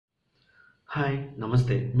Hi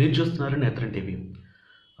నమస్తే. మీరు చూస్తున్నారు నేత్రం టీవీ.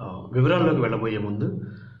 వివరాల్లోకి వెళ్ళబోయే ముందు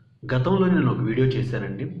గతంలో నేను ఒక వీడియో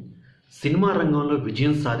చేశానండి. సినిమా రంగంలో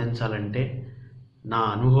విజయం సాధించాలంటే నా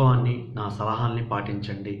అనుభవాన్ని, నా సలహాల్ని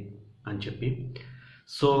పాటించండి అని చెప్పి.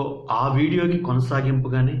 సో ఆ వీడియోకి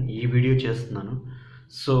కొనసాగింపుగానే ఈ వీడియో చేస్తున్నాను.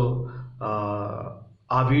 సో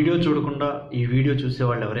ఆ వీడియో చూడకుండా ఈ వీడియో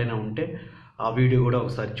చూసేవాళ్ళు ఎవరైనా ఉంటే ఆ వీడియో కూడా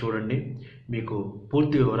ఒకసారి చూడండి, మీకు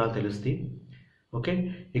పూర్తి వివరాలు తెలుస్తాయి. ఓకే,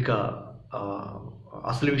 ఇక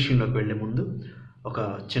అసలు విషయంలోకి వెళ్ళే ముందు ఒక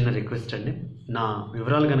చిన్న రిక్వెస్ట్ అండి. నా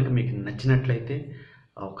వివరాలు కనుక మీకు నచ్చినట్లయితే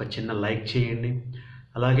ఒక చిన్న లైక్ చేయండి.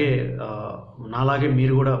 అలాగే నాలాగే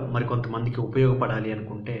మీరు కూడా మరికొంతమందికి ఉపయోగపడాలి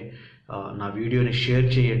అనుకుంటే నా వీడియోని షేర్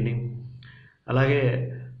చేయండి. అలాగే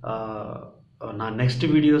నా నెక్స్ట్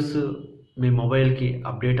వీడియోస్ మీ మొబైల్కి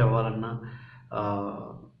అప్డేట్ అవ్వాలన్నా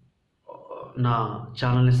నా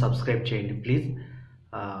ఛానల్ని సబ్స్క్రైబ్ చేయండి ప్లీజ్.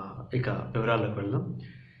 ఇక వివరాల్లోకి వెళ్దాం.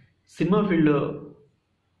 సినిమా ఫీల్డ్లో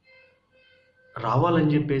రావాలని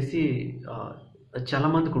చెప్పేసి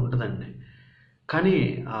చాలామందికి ఉంటుందండి. కానీ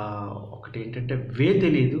ఒకటి ఏంటంటే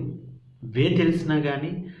తెలియదు. తెలిసినా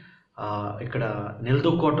కానీ ఇక్కడ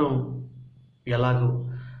నిలదొక్కోవటం ఎలాగో,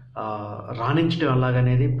 రాణించడం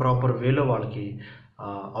ఎలాగనేది ప్రాపర్ వేలో వాళ్ళకి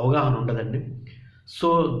అవగాహన ఉండదండి. సో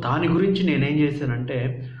దాని గురించి నేనేం చేశానంటే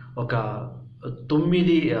ఒక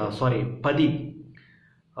 10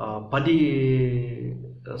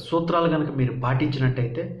 సూత్రాలు కనుక మీరు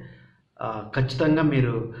పాటించినట్టయితే ఖచ్చితంగా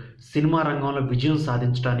మీరు సినిమా రంగంలో విజయం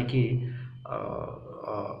సాధించడానికి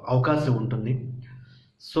అవకాశం ఉంటుంది.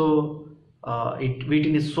 సో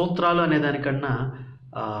వీటిని సూత్రాలు అనే దానికన్నా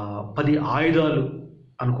 10 ఆయుధాలు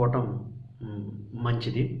అనుకోవటం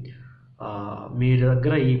మంచిది. మీ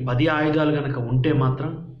దగ్గర ఈ 10 ఆయుధాలు కనుక ఉంటే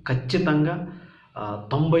మాత్రం ఖచ్చితంగా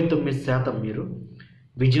 99% మీరు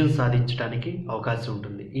విజయం సాధించడానికి అవకాశం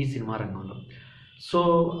ఉంటుంది ఈ సినిమా రంగంలో. సో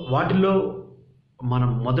వాటిలో మనం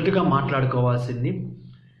మొదటగా మాట్లాడుకోవాల్సింది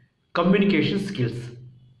కమ్యూనికేషన్ స్కిల్స్.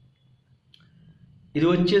 ఇది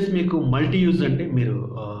వచ్చేసి మీకు మల్టీ యూజ్ అండి. మీరు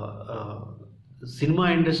సినిమా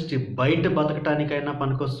ఇండస్ట్రీ బయట బతకటానికైనా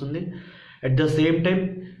పనికొస్తుంది. At the same time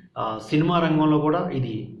cinema రంగంలో కూడా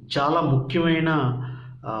ఇది చాలా ముఖ్యమైన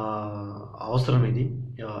అవసరం. ఇది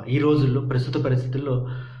ఈ రోజుల్లో ప్రస్తుత పరిస్థితుల్లో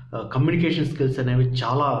కమ్యూనికేషన్ స్కిల్స్ అనేవి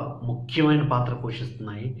చాలా ముఖ్యమైన పాత్ర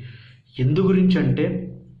పోషిస్తున్నాయి. ఎందు గురించి అంటే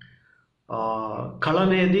కళ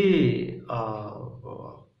అనేది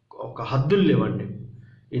ఒక హద్దులు లేవండి.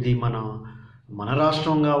 ఇది మన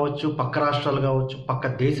రాష్ట్రం కావచ్చు, పక్క రాష్ట్రాలు కావచ్చు,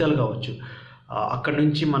 పక్క దేశాలు కావచ్చు, అక్కడి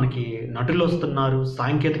నుంచి మనకి నటులు వస్తున్నారు,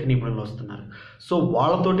 సాంకేతిక నిపుణులు వస్తున్నారు. సో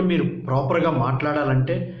వాళ్ళతోటి మీరు ప్రాపర్గా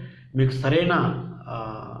మాట్లాడాలంటే మీకు సరైన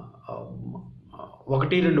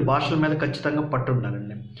 1-2 భాషల మీద ఖచ్చితంగా పట్టు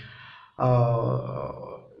ఉండాలండి.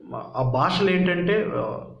 ఆ భాషలు ఏంటంటే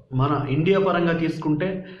మన ఇండియా పరంగా తీసుకుంటే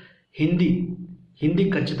హిందీ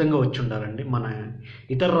ఖచ్చితంగా వచ్చి ఉండాలండి. మన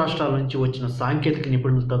ఇతర రాష్ట్రాల నుంచి వచ్చిన సాంకేతిక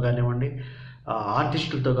నిపుణులతో కానివ్వండి,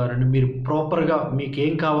 ఆర్టిస్టులతో కానివ్వండి, మీరు ప్రాపర్గా మీకు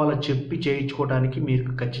ఏం కావాలో చెప్పి చేయించుకోవడానికి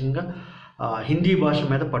మీరు ఖచ్చితంగా హిందీ భాష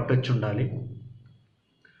మీద పట్టొచ్చి ఉండాలి.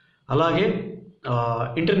 అలాగే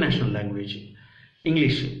ఇంటర్నేషనల్ లాంగ్వేజ్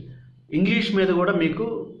ఇంగ్లీష్ మీద కూడా మీకు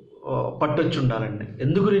పట్టొచ్చి ఉండాలండి.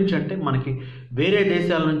 ఎందు గురించి అంటే మనకి వేరే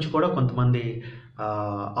దేశాల నుంచి కూడా కొంతమంది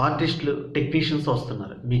ఆర్టిస్టులు, టెక్నీషియన్స్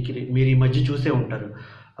వస్తున్నారు. మీరు ఈ మధ్య చూసే ఉంటారు.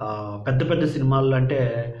 పెద్ద సినిమాలు అంటే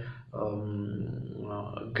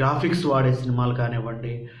గ్రాఫిక్స్ వాడే సినిమాలు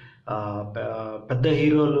కానివ్వండి, పెద్ద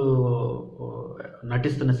హీరోలు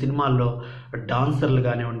నటిస్తున్న సినిమాల్లో డాన్సర్లు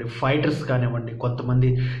కానివ్వండి, ఫైటర్స్ కానివ్వండి, కొంతమంది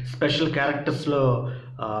స్పెషల్ క్యారెక్టర్స్లో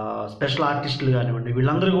స్పెషల్ ఆర్టిస్టులు కానివ్వండి,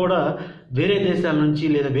 వీళ్ళందరూ కూడా వేరే దేశాల నుంచి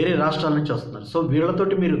లేదా వేరే రాష్ట్రాల నుంచి వస్తున్నారు. సో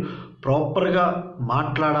వీళ్ళతోటి మీరు ప్రాపర్గా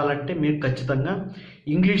మాట్లాడాలంటే మీరు ఖచ్చితంగా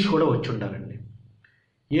ఇంగ్లీష్ కూడా వచ్చి ఉండాలండి.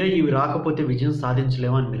 ఇవి రాకపోతే విజయం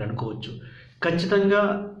సాధించలేమని మీరు అనుకోవచ్చు. ఖచ్చితంగా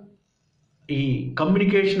ఈ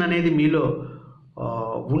కమ్యూనికేషన్ అనేది మీలో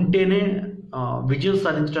ఉంటేనే విజయం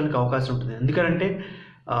సాధించడానికి అవకాశం ఉంటుంది. ఎందుకంటే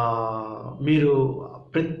మీరు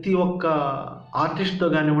ప్రతి ఒక్క ఆర్టిస్ట్తో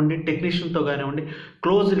కానివ్వండి, టెక్నీషియన్తో కానివ్వండి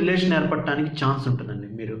క్లోజ్ రిలేషన్ ఏర్పడటానికి ఛాన్స్ ఉంటుందండి.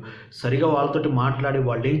 మీరు సరిగా వాళ్ళతోటి మాట్లాడి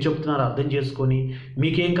వాళ్ళు ఏం చెప్తున్నారో అర్థం చేసుకొని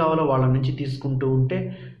మీకేం కావాలో వాళ్ళ నుంచి తీసుకుంటూ ఉంటే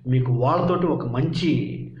మీకు వాళ్ళతోటి ఒక మంచి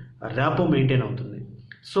ర్యాపో మెయింటైన్ అవుతుంది.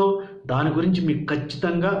 సో దాని గురించి మీకు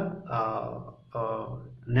ఖచ్చితంగా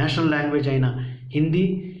నేషనల్ లాంగ్వేజ్ అయిన హిందీ,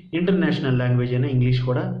 ఇంటర్నేషనల్ లాంగ్వేజ్ అయిన ఇంగ్లీష్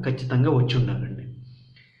కూడా ఖచ్చితంగా వచ్చి ఉండాలండి.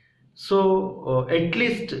 సో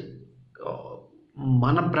అట్లీస్ట్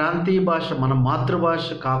మన ప్రాంతీయ భాష, మన మాతృభాష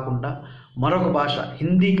కాకుండా మరొక భాష,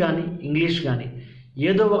 హిందీ కానీ ఇంగ్లీష్ కానీ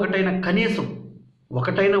ఏదో కనీసం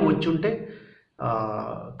ఒకటైనా వచ్చి ఉంటే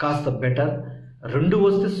కాస్త బెటర్. 2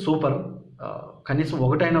 వస్తే సూపర్, కనీసం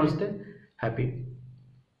ఒకటైనా వస్తే హ్యాపీ.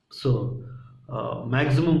 సో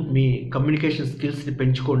మ్యాక్సిమం మీ కమ్యూనికేషన్ స్కిల్స్ని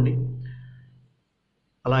పెంచుకోండి.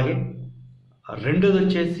 అలాగే రెండోది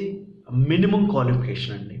వచ్చేసి మినిమం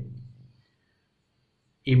క్వాలిఫికేషన్ అండి.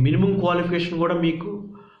 ఈ మినిమం క్వాలిఫికేషన్ కూడా మీకు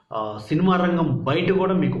సినిమా రంగం బయట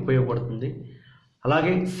కూడా మీకు ఉపయోగపడుతుంది.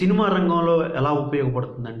 అలాగే సినిమా రంగంలో ఎలా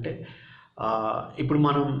ఉపయోగపడుతుందంటే, ఇప్పుడు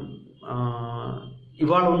మనం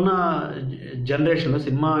ఇవాళ ఉన్న జనరేషన్లో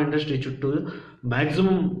సినిమా ఇండస్ట్రీ చుట్టూ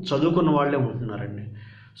మ్యాక్సిమం చదువుకున్న వాళ్ళే ఉంటున్నారండి.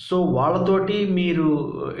 సో వాళ్ళతోటి మీరు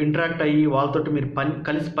ఇంటరాక్ట్ అయ్యి వాళ్ళతోటి మీరు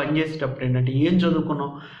కలిసి పనిచేసేటప్పుడు ఏంటంటే, ఏం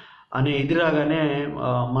చదువుకున్నాం అనే ఇది రాగానే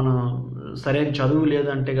మనం సరైన చదువు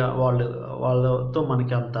లేదంటే వాళ్ళతో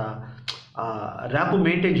మనకి అంత ర్యాప్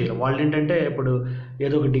మెయింటైన్ చేయాలి. వాళ్ళు ఏంటంటే ఇప్పుడు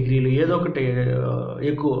ఏదో ఒక డిగ్రీలు ఏదో ఒకటి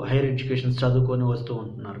ఎక్కువ హైయర్ ఎడ్యుకేషన్స్ చదువుకొని వస్తూ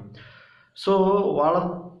ఉంటున్నారు. సో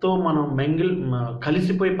వాళ్ళతో మనం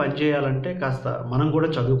కలిసిపోయి పనిచేయాలంటే కాస్త మనం కూడా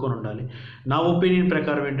చదువుకొని ఉండాలి. నా ఒపీనియన్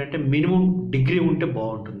ప్రకారం ఏంటంటే మినిమం డిగ్రీ ఉంటే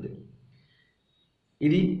బాగుంటుంది.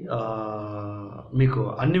 ఇది మీకు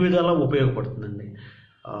అన్ని విధాలా ఉపయోగపడుతుందండి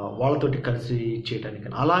వాళ్ళతోటి కలిసి చేయడానికి.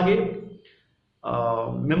 అలాగే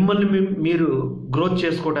మిమ్మల్ని మీరు గ్రోత్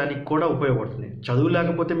చేసుకోవడానికి కూడా ఉపయోగపడుతుంది. చదువు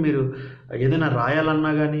లేకపోతే మీరు ఏదైనా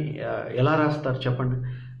రాయాలన్నా కానీ ఎలా రాస్తారు చెప్పండి?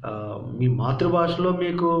 మీ మాతృభాషలో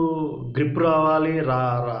మీకు గ్రిప్ రావాలి,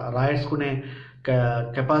 రాయేసుకునే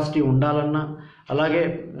కెపాసిటీ ఉండాలన్నా, అలాగే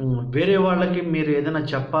వేరే వాళ్ళకి మీరు ఏదైనా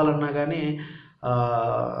చెప్పాలన్నా కానీ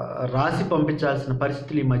రాసి పంపించాల్సిన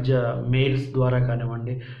పరిస్థితులు ఈ మధ్య మెయిల్స్ ద్వారా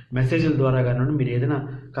కానివ్వండి, మెసేజ్ల ద్వారా కానివ్వండి, మీరు ఏదైనా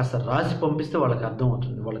కాస్త రాసి పంపిస్తే వాళ్ళకి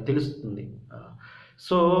అర్థమవుతుంది, వాళ్ళకి తెలుస్తుంది.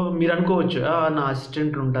 సో మీరు అనుకోవచ్చు, నా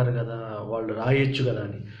అసిస్టెంట్లు ఉంటారు కదా, వాళ్ళు రాయొచ్చు కదా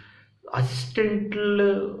అని. అసిస్టెంట్లు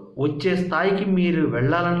వచ్చే స్థాయికి మీరు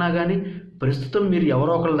వెళ్ళాలన్నా కానీ ప్రస్తుతం మీరు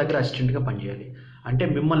ఎవరో ఒకళ్ళ దగ్గర అసిస్టెంట్గా పనిచేయాలి. అంటే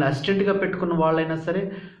మిమ్మల్ని అసిస్టెంట్గా పెట్టుకున్న వాళ్ళైనా సరే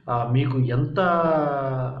మీకు ఎంత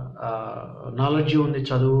నాలెడ్జ్ ఉంది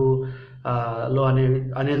చదువు లో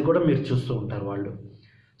అనేది కూడా మీరు చూస్తూ ఉంటారు వాళ్ళు.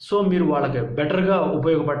 సో మీరు వాళ్ళకి బెటర్గా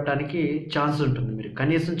ఉపయోగపడటానికి ఛాన్స్ ఉంటుంది. మీరు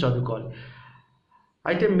కనీసం చదువుకోవాలి.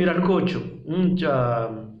 అయితే మీరు అనుకోవచ్చు,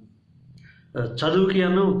 చదువుకి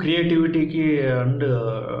క్రియేటివిటీకి అండ్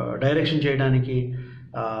డైరెక్షన్ చేయడానికి,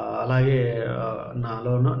 అలాగే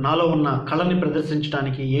నాలో ఉన్న కళని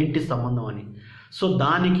ప్రదర్శించడానికి ఏంటి సంబంధం అని. సో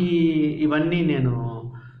దానికి ఇవన్నీ నేను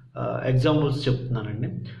ఎగ్జాంపుల్స్ చెప్తున్నానండి.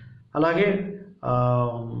 అలాగే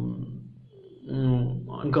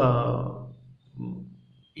ఇంకా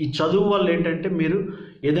ఈ చదువు వల్ల ఏంటంటే మీరు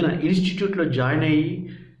ఏదైనా ఇన్స్టిట్యూట్లో జాయిన్ అయ్యి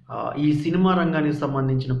ఈ సినిమా రంగానికి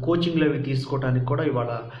సంబంధించిన కోచింగ్లు అవి తీసుకోవడానికి కూడా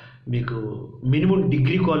ఇవాళ మీకు మినిమం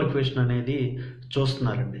డిగ్రీ క్వాలిఫికేషన్ అనేది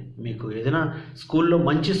చూస్తున్నారండి. మీకు ఏదైనా స్కూల్లో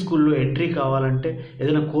మంచి స్కూల్లో ఎంట్రీ కావాలంటే,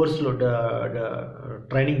 ఏదైనా కోర్సులో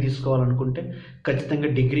ట్రైనింగ్ తీసుకోవాలనుకుంటే ఖచ్చితంగా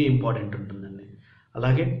డిగ్రీ ఇంపార్టెంట్ ఉంటుందండి.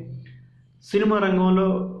 అలాగే సినిమా రంగంలో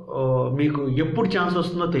మీకు ఎప్పుడు ఛాన్స్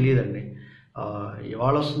వస్తుందో తెలియదండి.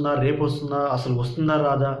 ఇవాళ వస్తుందా, రేపు వస్తుందా, అసలు వస్తుందా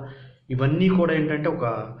రాదా, ఇవన్నీ కూడా ఏంటంటే ఒక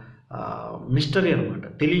మిస్టరీ అనమాట.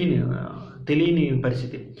 తెలియని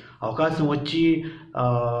పరిస్థితి. అవకాశం వచ్చి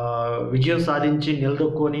విజయం సాధించి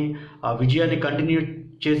నిలదొక్కొని ఆ విజయాన్ని కంటిన్యూ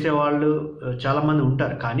చేసేవాళ్ళు చాలామంది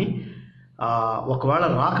ఉంటారు. కానీ ఒకవేళ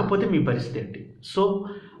రాకపోతే మీ పరిస్థితి ఏంటి? సో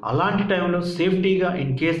అలాంటి టైంలో సేఫ్టీగా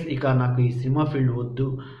ఇన్ కేస్ ఇక నాకు ఈ సినిమా ఫీల్డ్ వద్దు,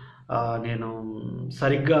 నేను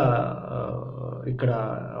సరిగ్గా ఇక్కడ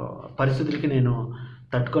పరిస్థితులకి నేను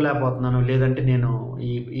తట్టుకోలేకపోతున్నాను, లేదంటే నేను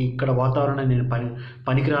ఇక్కడ వాతావరణం నేను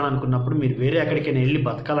పనికిరాను అనుకున్నప్పుడు మీరు వేరే ఎక్కడికైనా వెళ్ళి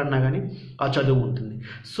బతకాలన్నా కానీ ఆ చదువు ఉంటుంది.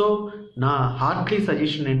 సో నా హార్ట్లీ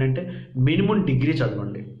సజెషన్ ఏంటంటే మినిమం డిగ్రీ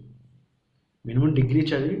చదవండి. మినిమం డిగ్రీ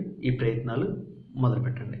చదివి ఈ ప్రయత్నాలు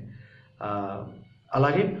మొదలుపెట్టండి.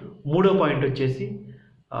 అలాగే మూడో పాయింట్ వచ్చేసి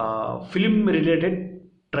ఫిలిం రిలేటెడ్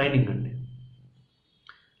ట్రైనింగ్ అండి.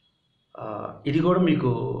 ఇది కూడా మీకు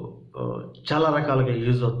చాలా రకాలుగా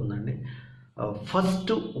యూజ్ అవుతుందండి.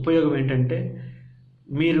 ఫస్ట్ ఉపయోగం ఏంటంటే,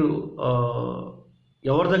 మీరు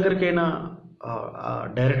ఎవరి దగ్గరికైనా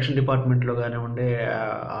డైరెక్షన్ డిపార్ట్మెంట్లో కానివ్వండి,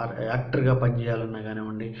 యాక్టర్గా పనిచేయాలన్నా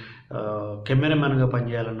కానివ్వండి, కెమెరామ్యాన్గా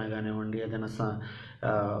పనిచేయాలన్నా కానివ్వండి, ఏదైనా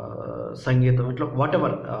సంగీతం ఇట్లా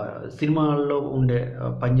వాటెవర్ సినిమాల్లో ఉండే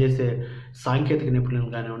పనిచేసే సాంకేతిక నిపుణులు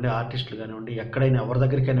కానివ్వండి, ఆర్టిస్టులు కానివ్వండి, ఎక్కడైనా ఎవరి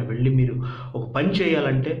దగ్గరికైనా వెళ్ళి మీరు ఒక పని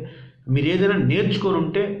చేయాలంటే మీరు ఏదైనా నేర్చుకొని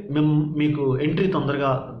ఉంటే మీకు ఎంట్రీ తొందరగా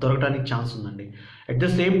దొరకడానికి ఛాన్స్ ఉందండి. అట్ ద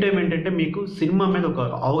సేమ్ టైం ఏంటంటే మీకు సినిమా మీద ఒక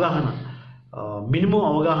అవగాహన, మినిమం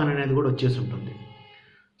అవగాహన అనేది కూడా వచ్చేసి ఉంటుంది.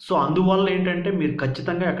 సో అందువల్ల ఏంటంటే మీరు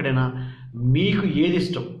ఖచ్చితంగా ఎక్కడైనా మీకు ఏది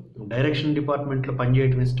ఇష్టం, డైరెక్షన్ డిపార్ట్మెంట్లో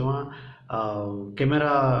పనిచేయడం ఇష్టమా,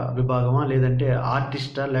 కెమెరా విభాగమా, లేదంటే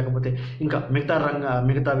ఆర్టిస్టా, లేకపోతే ఇంకా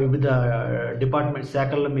మిగతా వివిధ డిపార్ట్మెంట్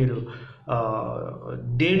శాఖల్లో మీరు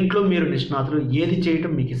దేంట్లో మీరు నిష్ణాతులు, ఏది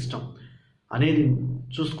చేయటం మీకు ఇష్టం అనేది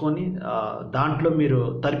చూసుకొని దాంట్లో మీరు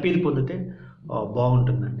తర్ఫీదు పొందితే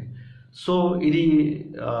బాగుంటుందండి. సో ఇది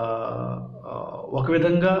ఒక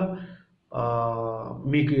విధంగా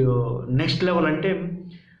మీకు నెక్స్ట్ లెవెల్ అంటే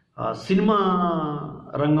సినిమా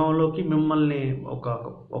రంగంలోకి మిమ్మల్ని ఒక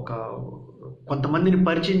ఒక కొంతమందిని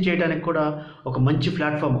పరిచయం చేయడానికి కూడా ఒక మంచి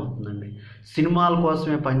ప్లాట్ఫామ్ అవుతుందండి. సినిమాల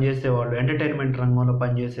కోసమే పనిచేసేవాళ్ళు, ఎంటర్టైన్మెంట్ రంగంలో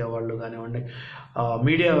పనిచేసేవాళ్ళు కానివ్వండి,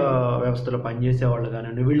 మీడియా వ్యవస్థలో పనిచేసేవాళ్ళు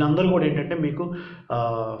కానివ్వండి, వీళ్ళందరూ కూడా ఏంటంటే మీకు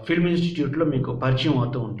ఫిల్మ్ ఇన్స్టిట్యూట్లో మీకు పరిచయం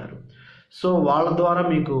అవుతూ ఉంటారు. సో వాళ్ళ ద్వారా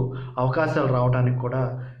మీకు అవకాశాలు రావడానికి కూడా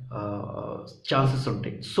ఛాన్సెస్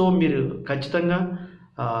ఉంటాయి. సో మీరు ఖచ్చితంగా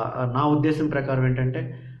నా ఉద్దేశం ప్రకారం ఏంటంటే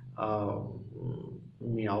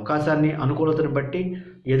మీ అవకాశాన్ని అనుకూలతను బట్టి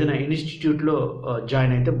ఏదైనా ఇన్స్టిట్యూట్లో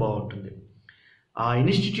జాయిన్ అయితే బాగుంటుంది. ఆ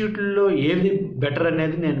ఇన్స్టిట్యూట్లో ఏది బెటర్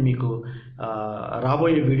అనేది నేను మీకు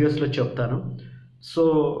రాబోయే వీడియోస్లో చెప్తాను. సో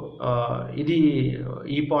ఇది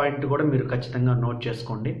ఈ పాయింట్ కూడా మీరు ఖచ్చితంగా నోట్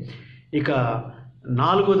చేసుకోండి. ఇక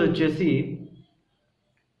 4వది వచ్చేసి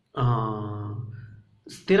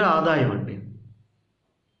స్థిర ఆదాయం అండి.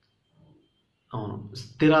 అవును,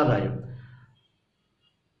 స్థిరాదాయం.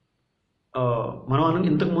 మనం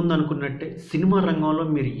ఇంతకుముందు అనుకున్నట్టే సినిమా రంగంలో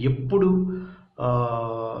మీరు ఎప్పుడు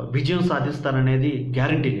విజయం సాధిస్తారనేది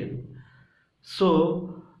గ్యారంటీ లేదు. So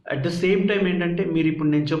at the same time ఏంటంటే మీరు ఇప్పుడు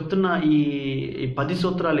నేను చెప్తున్న ఈ 10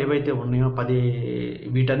 సూత్రాలు ఏవైతే ఉన్నాయో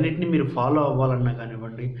వీటన్నిటిని మీరు ఫాలో అవ్వాలన్నా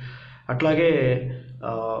కానివ్వండి, అట్లాగే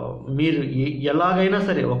మీరు ఎలాగైనా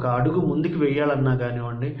సరే ఒక అడుగు ముందుకు వేయాలన్నా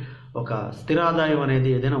కానివ్వండి, ఒక స్థిరాదాయం అనేది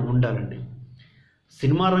ఏదైనా ఉండాలండి.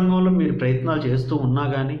 సినిమా రంగంలో మీరు ప్రయత్నాలు చేస్తూ ఉన్నా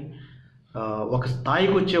కానీ ఒక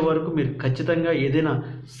స్థాయికి వచ్చే వరకు మీరు ఖచ్చితంగా ఏదైనా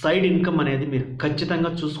సైడ్ ఇన్కమ్ అనేది మీరు ఖచ్చితంగా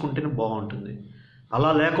చూసుకుంటేనే బాగుంటుంది. అలా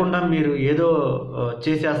లేకుండా మీరు ఏదో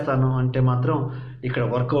చేసేస్తాను అంటే మాత్రం ఇక్కడ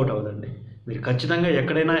వర్కౌట్ అవ్వదండి. మీరు ఖచ్చితంగా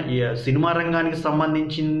ఎక్కడైనా సినిమా రంగానికి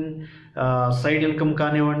సంబంధించిన సైడ్ ఇన్కమ్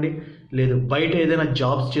కానివ్వండి, లేదు బయట ఏదైనా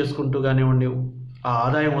జాబ్స్ చేసుకుంటూ కానివ్వండి, ఆ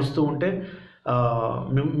ఆదాయం వస్తూ ఉంటే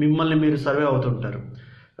మిమ్మల్ని మీరు సర్వే అవుతుంటారు.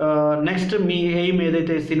 నెక్స్ట్ మీ ఎయిమ్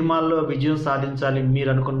ఏదైతే సినిమాల్లో విజయం సాధించాలి మీరు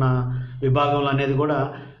అనుకున్న విభాగంలో అనేది కూడా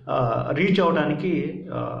రీచ్ అవడానికి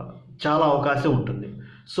చాలా అవకాశం ఉంటుంది.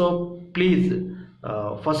 సో ప్లీజ్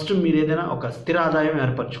ఫస్ట్ మీరు ఏదైనా ఒక స్థిర ఆదాయం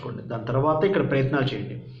ఏర్పరచుకోండి. దాని తర్వాత ఇక్కడ ప్రయత్నాలు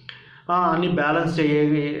చేయండి. అన్ని బ్యాలెన్స్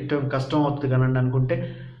చేయటం కష్టం అవుతుంది కానండి అనుకుంటే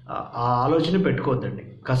ఆ ఆలోచన పెట్టుకోవద్దండి.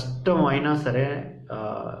 కష్టం అయినా సరే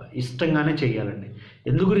ఇష్టంగానే చేయాలండి.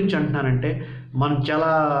 ఎందు గురించి అంటున్నానంటే మనం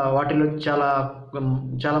వాటిలో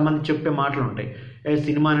చాలామంది చెప్పే మాటలు ఉంటాయి.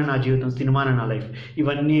 సినిమానే నా జీవితం, సినిమానే నా లైఫ్,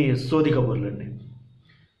 ఇవన్నీ సోది కబుర్లు అండి.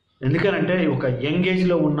 ఎందుకనంటే ఒక యంగ్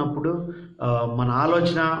ఏజ్లో ఉన్నప్పుడు మన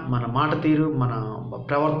ఆలోచన, మన మాట తీరు, మన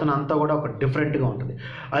ప్రవర్తన అంతా కూడా ఒక డిఫరెంట్గా ఉంటుంది.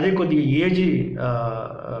 అదే కొద్దిగా ఏజ్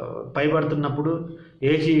పైబడుతున్నప్పుడు,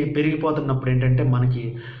 ఏజ్ పెరిగిపోతున్నప్పుడు ఏంటంటే మనకి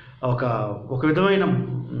ఒక విధమైన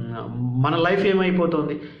మన లైఫ్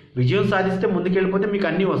ఏమైపోతుంది, విజయం సాధిస్తే ముందుకెళ్ళిపోతే మీకు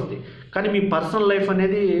అన్నీ వస్తాయి. కానీ మీ పర్సనల్ లైఫ్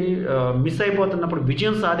అనేది మిస్ అయిపోతున్నప్పుడు,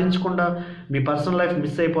 విజయం సాధించకుండా మీ పర్సనల్ లైఫ్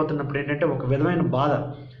మిస్ అయిపోతున్నప్పుడు ఏంటంటే ఒక విధమైన బాధ.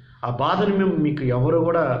 ఆ బాధను మీకు ఎవరు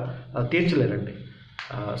కూడా తీర్చలేరండి.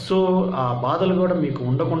 సో ఆ బాధలు కూడా మీకు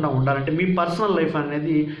ఉండకుండా ఉండాలంటే, మీ పర్సనల్ లైఫ్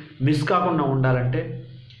అనేది మిస్ కాకుండా ఉండాలంటే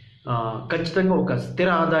ఖచ్చితంగా ఒక స్థిర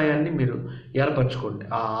ఆదాయాన్ని మీరు ఏర్పరచుకోండి.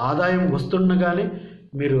 ఆ ఆదాయం వస్తుండగానే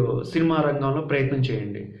మీరు సినిమా రంగంలో ప్రయత్నం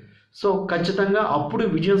చేయండి. సో ఖచ్చితంగా అప్పుడు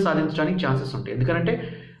విజయం సాధించడానికి ఛాన్సెస్ ఉంటాయి. ఎందుకంటే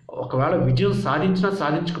ఒకవేళ విజయం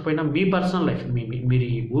సాధించకపోయినా మీ పర్సనల్ లైఫ్, మీరు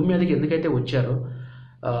ఈ భూమి మీదకి ఎందుకైతే వచ్చారో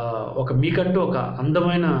మీకంటూ ఒక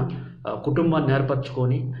అందమైన కుటుంబాన్ని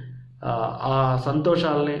ఏర్పరచుకొని ఆ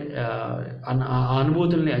సంతోషాలని, ఆ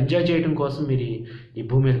అనుభూతుల్ని ఎంజాయ్ చేయడం కోసం మీరు ఈ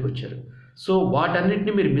భూమి మీదకి వచ్చారు. సో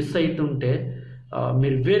వాటన్నిటిని మీరు మిస్ అవుతుంటే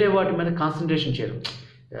మీరు వేరే వాటి మీద కాన్సన్ట్రేషన్ చేయరు.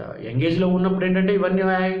 ఎంగేజ్లో ఉన్నప్పుడు ఏంటంటే ఇవన్నీ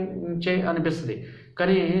అనిపిస్తుంది.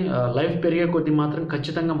 కానీ లైఫ్ పెరిగే కొద్దీ మాత్రం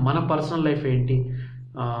ఖచ్చితంగా మన పర్సనల్ లైఫ్ ఏంటి,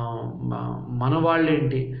 మన వాళ్ళు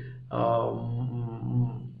ఏంటి,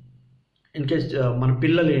 ఇన్కేస్ మన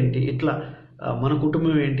పిల్లలు ఏంటి, ఇట్లా మన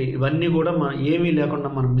కుటుంబం ఏంటి, ఇవన్నీ కూడా ఏమీ లేకుండా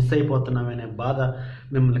మనం మిస్ అయిపోతున్నామనే బాధ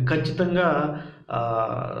మిమ్మల్ని ఖచ్చితంగా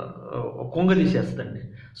కుంగదీసేస్తుందండి.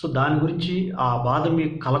 సో దాని గురించి ఆ బాధ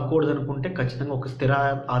మీకు కలగకూడదు అనుకుంటే ఖచ్చితంగా ఒక స్థిర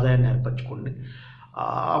ఆదాయాన్ని ఏర్పరచుకోండి.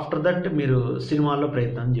 ఆఫ్టర్ దట్ మీరు సినిమాల్లో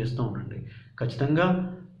ప్రయత్నం చేస్తూ ఉండండి. ఖచ్చితంగా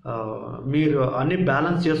మీరు అన్ని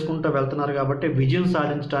బ్యాలెన్స్ చేసుకుంటూ వెళ్తున్నారు కాబట్టి విజయం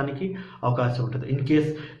సాధించడానికి అవకాశం ఉంటుంది. ఇన్ కేస్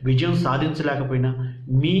విజయం సాధించలేకపోయినా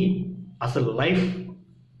మీ అసలు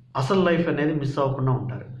లైఫ్ అనేది మిస్ అవ్వకుండా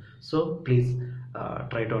ఉంటారు. So please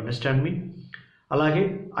try to understand మీ. అలాగే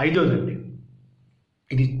 5వదండి,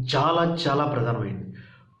 ఇది చాలా చాలా ప్రధానమైనది,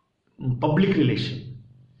 పబ్లిక్ రిలేషన్.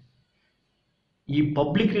 ఈ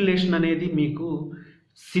పబ్లిక్ రిలేషన్ అనేది మీకు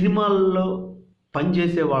సినిమాల్లో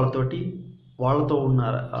పనిచేసే వాళ్ళతో ఉన్న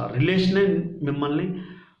రిలేషనే మిమ్మల్ని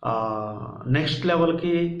నెక్స్ట్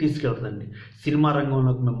లెవెల్కి తీసుకెళ్తుందండి. సినిమా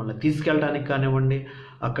రంగంలోకి మిమ్మల్ని తీసుకెళ్ళడానికి కానివ్వండి,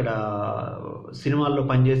 అక్కడ సినిమాల్లో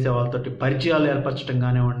పనిచేసే వాళ్ళతోటి పరిచయాలు ఏర్పరచడం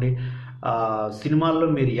కానివ్వండి, సినిమాల్లో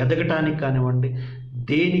మీరు ఎదగటానికి కానివ్వండి,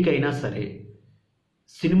 దేనికైనా సరే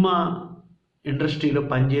సినిమా ఇండస్ట్రీలో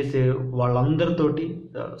పనిచేసే వాళ్ళందరితోటి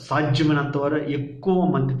సాధ్యమైనంత వరకు ఎక్కువ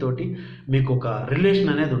మందితోటి మీకు ఒక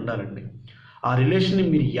రిలేషన్ అనేది ఉండాలండి. ఆ రిలేషన్ని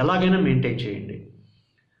మీరు ఎలాగైనా మెయింటైన్ చేయండి.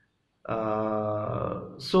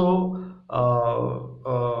 సో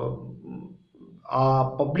ఆ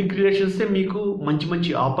పబ్లిక్ రిలేషన్సే మీకు మంచి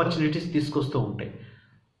మంచి ఆపర్చునిటీస్ తీసుకొస్తూ ఉంటాయి.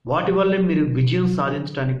 వాటి వల్లే మీరు విజయం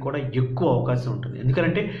సాధించడానికి కూడా ఎక్కువ అవకాశం ఉంటుంది.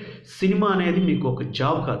 ఎందుకంటే సినిమా అనేది మీకు ఒక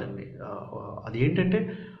జాబ్ కాదండి. అది ఏంటంటే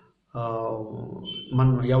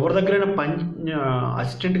మనం ఎవరి దగ్గరైనా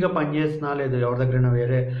అసిస్టెంట్గా పనిచేస్తున్నా, లేదా ఎవరి దగ్గరైనా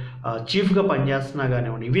వేరే చీఫ్గా పనిచేస్తున్నా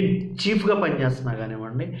కానివ్వండి, ఈవెన్ చీఫ్గా పనిచేస్తున్నా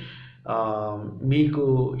కానివ్వండి, మీకు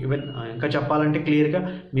ఈవెన్ ఇంకా చెప్పాలంటే క్లియర్గా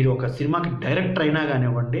మీరు ఒక సినిమాకి డైరెక్టర్ అయినా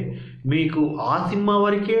కానివ్వండి, మీకు ఆ సినిమా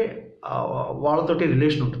వరకే వాళ్ళతోటి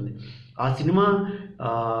రిలేషన్ ఉంటుంది. ఆ సినిమా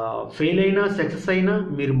ఫెయిల్ అయినా సక్సెస్ అయినా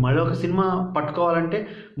మీరు మరొక సినిమా పట్టుకోవాలంటే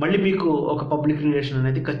మళ్ళీ మీకు ఒక పబ్లిక్ రిలేషన్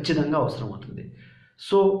అనేది ఖచ్చితంగా అవసరం అవుతుంది.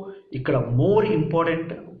 సో ఇక్కడ మోర్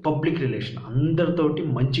ఇంపార్టెంట్ పబ్లిక్ రిలేషన్. అందరితోటి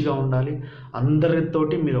మంచిగా ఉండాలి,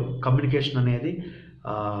 అందరితోటి మీరు కమ్యూనికేషన్ అనేది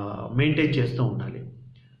మెయింటైన్ చేస్తూ ఉండాలి.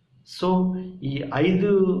 సో ఈ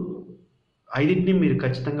ఐదింటిని మీరు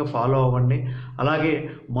ఖచ్చితంగా ఫాలో అవ్వండి. అలాగే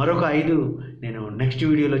మరొక 5 నేను నెక్స్ట్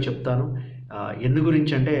వీడియోలో చెప్తాను. ఎందు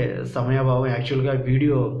గురించి అంటే సమయాభావం. యాక్చువల్గా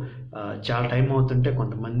వీడియో చాలా టైం అవుతుంటే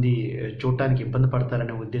కొంతమంది చూడటానికి ఇబ్బంది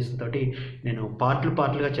పడతారనే ఉద్దేశంతో నేను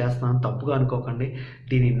పార్ట్లుగా చేస్తున్నాను, తప్పుగా అనుకోకండి.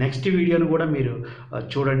 దీని నెక్స్ట్ వీడియోను కూడా మీరు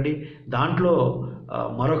చూడండి. దాంట్లో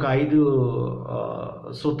మరొక 5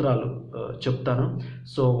 సూత్రాలు చెప్తాను.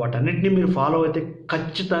 సో వాటన్నిటిని మీరు ఫాలో అయితే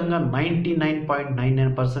ఖచ్చితంగా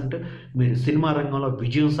 99.99% మీరు సినిమా రంగంలో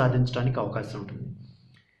విజయం సాధించడానికి అవకాశం ఉంటుంది.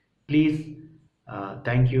 Please,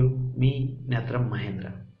 thank you. మీ నేత్రం మహేంద్ర.